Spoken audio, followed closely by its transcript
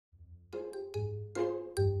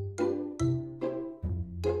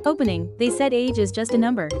Opening, they said age is just a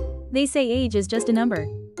number. They say age is just a number.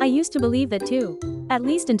 I used to believe that too. At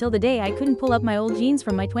least until the day I couldn't pull up my old jeans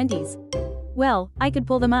from my 20s. Well, I could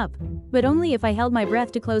pull them up. But only if I held my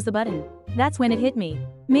breath to close the button. That's when it hit me.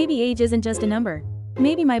 Maybe age isn't just a number.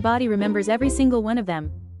 Maybe my body remembers every single one of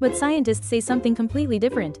them. But scientists say something completely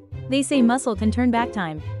different. They say muscle can turn back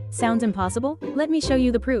time. Sounds impossible? Let me show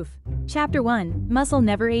you the proof. Chapter 1. Muscle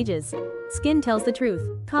never ages. Skin tells the truth.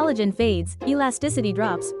 Collagen fades, elasticity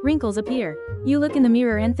drops, wrinkles appear. You look in the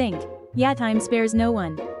mirror and think, yeah, time spares no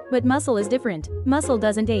one. But muscle is different. Muscle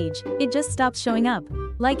doesn't age. It just stops showing up.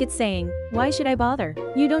 Like it's saying, why should I bother?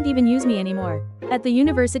 You don't even use me anymore. At the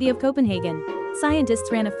University of Copenhagen,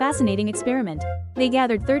 scientists ran a fascinating experiment. They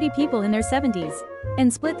gathered 30 people in their 70s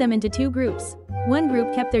and split them into two groups. One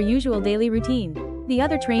group kept their usual daily routine. The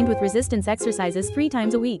other trained with resistance exercises 3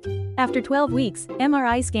 times a week. After 12 weeks,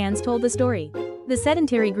 MRI scans told the story. The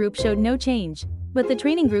sedentary group showed no change, but the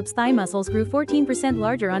training group's thigh muscles grew 14%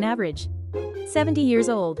 larger on average. 70 years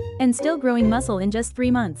old, and still growing muscle in just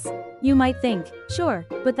 3 months. You might think, sure,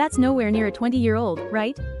 but that's nowhere near a 20-year-old,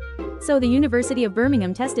 right? So the University of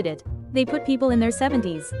Birmingham tested it. They put people in their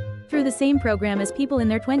 70s through the same program as people in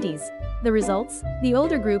their 20s. The results? The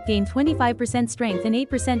older group gained 25% strength and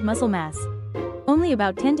 8% muscle mass. Only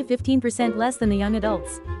about 10 to 15% less than the young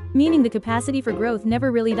adults. Meaning the capacity for growth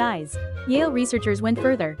never really dies. Yale researchers went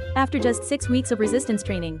further. After just 6 weeks of resistance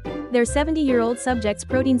training, their 70-year-old subjects'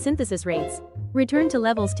 protein synthesis rates returned to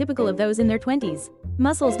levels typical of those in their 20s.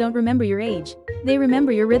 Muscles don't remember your age. They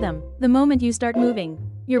remember your rhythm. The moment you start moving,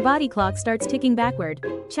 your body clock starts ticking backward.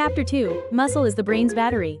 Chapter 2. Muscle is the brain's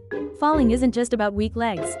battery. Falling isn't just about weak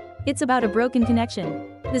legs. It's about a broken connection.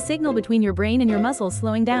 The signal between your brain and your muscles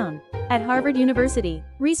slowing down. At Harvard University,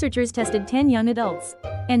 researchers tested 10 young adults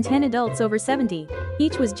and 10 adults over 70.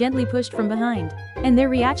 Each was gently pushed from behind, and their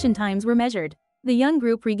reaction times were measured. The young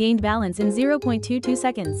group regained balance in 0.22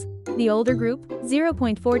 seconds. The older group,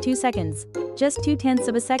 0.42 seconds. Just 0.2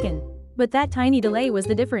 of a second. But that tiny delay was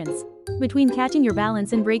the difference between catching your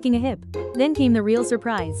balance and breaking a hip. Then came the real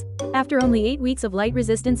surprise. After only 8 weeks of light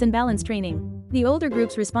resistance and balance training, the older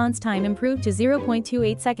group's response time improved to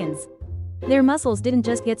 0.28 seconds. Their muscles didn't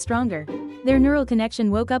just get stronger. Their neural connection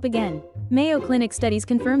woke up again. Mayo Clinic studies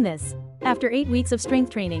confirm this. After 8 weeks of strength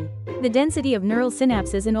training, the density of neural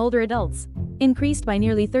synapses in older adults increased by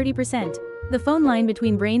nearly 30%. The phone line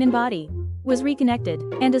between brain and body was reconnected,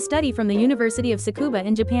 and a study from the University of Tsukuba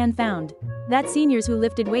in Japan found that seniors who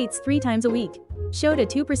lifted weights 3 times a week showed a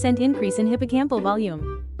 2% increase in hippocampal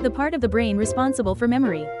volume, the part of the brain responsible for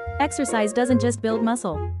memory. Exercise doesn't just build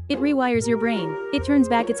muscle, it rewires your brain, it turns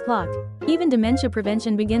back its clock. Even dementia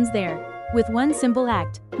prevention begins there. With one simple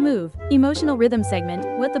act, move. Emotional rhythm segment,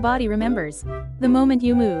 what the body remembers. The moment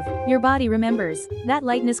you move, your body remembers. That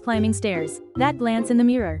lightness climbing stairs, that glance in the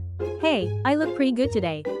mirror. Hey, I look pretty good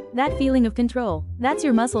today. That feeling of control, that's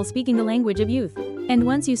your muscle speaking the language of youth. And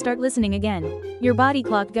once you start listening again, your body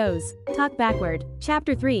clock goes. Talk backward.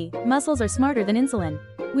 Chapter 3. Muscles are smarter than insulin.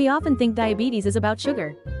 We often think diabetes is about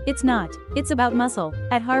sugar. It's not. It's about muscle.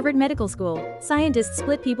 At Harvard Medical School, scientists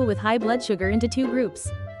split people with high blood sugar into 2 groups.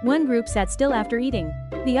 One group sat still after eating.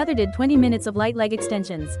 The other did 20 minutes of light leg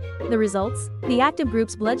extensions. The results? The active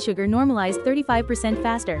group's blood sugar normalized 35%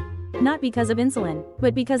 faster. Not because of insulin,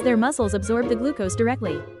 but because their muscles absorbed the glucose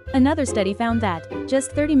directly. Another study found that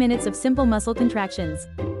just 30 minutes of simple muscle contractions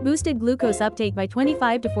boosted glucose uptake by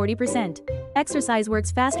 25 to 40%. Exercise works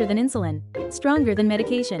faster than insulin, stronger than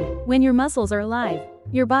medication. When your muscles are alive,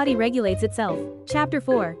 your body regulates itself. Chapter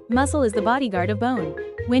 4. Muscle is the bodyguard of bone.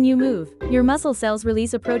 When you move, your muscle cells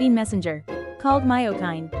release a protein messenger called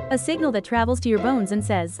myokine, a signal that travels to your bones and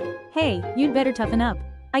says, hey, you'd better toughen up.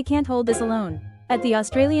 I can't hold this alone. At the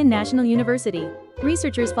Australian National University,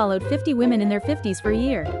 researchers followed 50 women in their 50s for a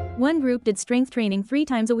year. One group did strength training 3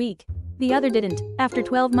 times a week. The other didn't. After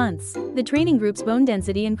 12 months, the training group's bone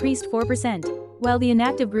density increased 4%, while the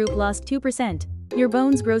inactive group lost 2%. Your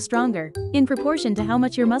bones grow stronger in proportion to how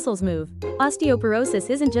much your muscles move. Osteoporosis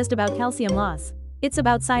isn't just about calcium loss. It's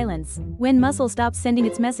about silence. When muscle stops sending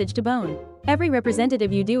its message to bone, every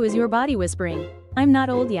representative you do is your body whispering, I'm not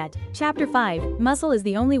old yet. Chapter 5. Muscle is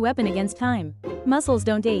the only weapon against time. Muscles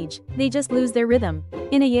don't age, they just lose their rhythm.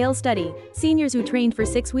 In a Yale study, seniors who trained for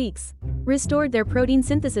 6 weeks restored their protein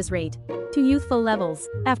synthesis rate to youthful levels.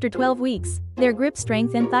 After 12 weeks, their grip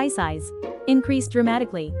strength and thigh size increased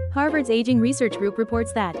dramatically. Harvard's aging research group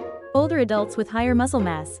reports that older adults with higher muscle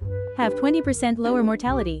mass have 20% lower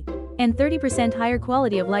mortality and 30% higher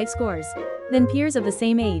quality of life scores than peers of the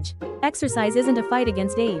same age. Exercise isn't a fight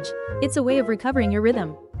against age, it's a way of recovering your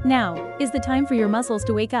rhythm. Now is the time for your muscles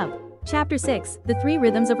to wake up. Chapter 6. The 3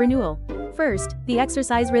 rhythms of renewal. First, the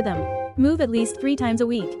exercise rhythm. Move at least 3 times a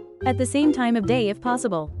week. At the same time of day if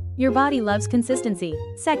possible. Your body loves consistency.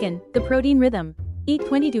 Second, the protein rhythm. Eat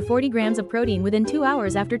 20 to 40 grams of protein within 2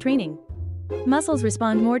 hours after training. Muscles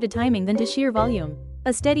respond more to timing than to sheer volume.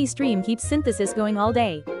 A steady stream keeps synthesis going all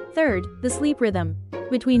day. Third, the sleep rhythm.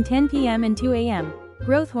 Between 10 p.m. and 2 a.m.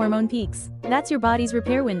 Growth hormone peaks. That's your body's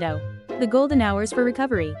repair window. The golden hours for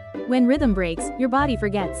recovery. When rhythm breaks, your body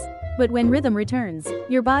forgets. But when rhythm returns,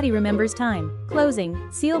 your body remembers time. Closing,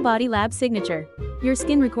 Seal Body Lab signature. Your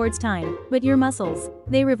skin records time, but your muscles,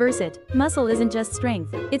 they reverse it. Muscle isn't just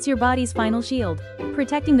strength, it's your body's final shield.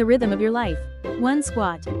 Protecting the rhythm of your life. 1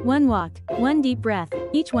 squat, 1 walk, 1 deep breath,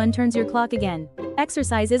 each one turns your clock again.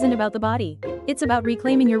 Exercise isn't about the body, it's about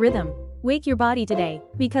reclaiming your rhythm. Wake your body today,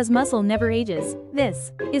 because muscle never ages.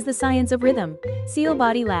 This is the science of rhythm. Seal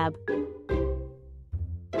Body Lab.